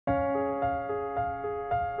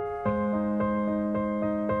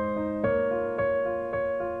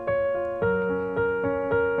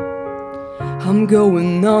I'm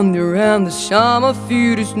going under and the shame I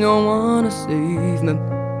feel there's no one to save me.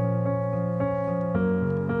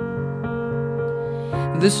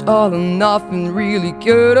 This all or nothing really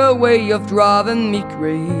got a way of driving me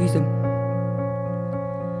crazy.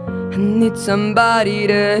 I need somebody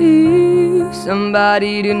to hear,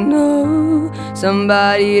 somebody to know,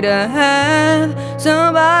 somebody to have,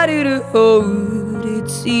 somebody to hold.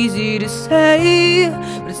 It's easy to say,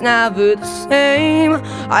 but it's never the same.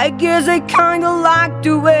 I guess I kinda like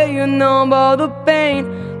the way you numb the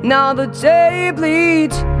pain. Now the day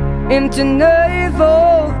bleeds into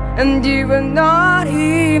nightfall, and you are not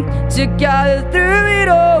here to get through it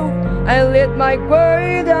all. I let my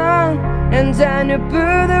guard down, and then you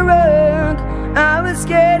pulled the rug. I was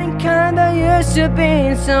getting kinda used to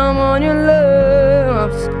being someone you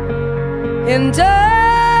loved, and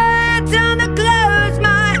I tend to close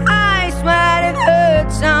my eyes when it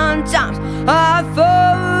hurts. Sometimes I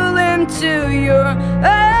fall into your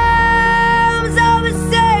arms, all the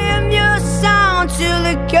same your sound till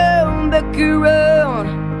it come back around.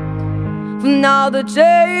 From now the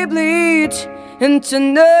day bleeds into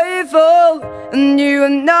nightfall, and you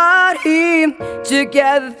are not here to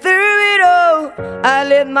get through it all. I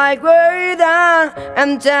let my guard down,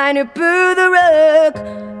 and then you pulled the rug.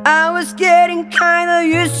 I was getting kinda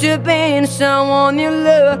used to being someone you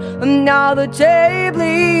love, and now the day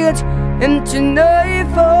bleeds into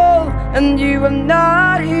nightfall, and you are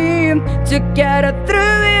not here to get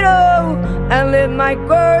through it all. I let my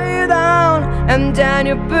guard down, and then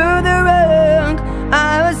you pulled the rug.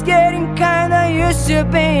 I was getting kinda used to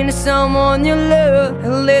being someone you love. I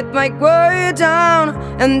let my guard down,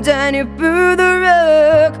 and then you pulled the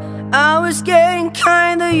rug. I was getting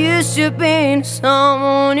kinda used to being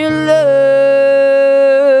someone you love.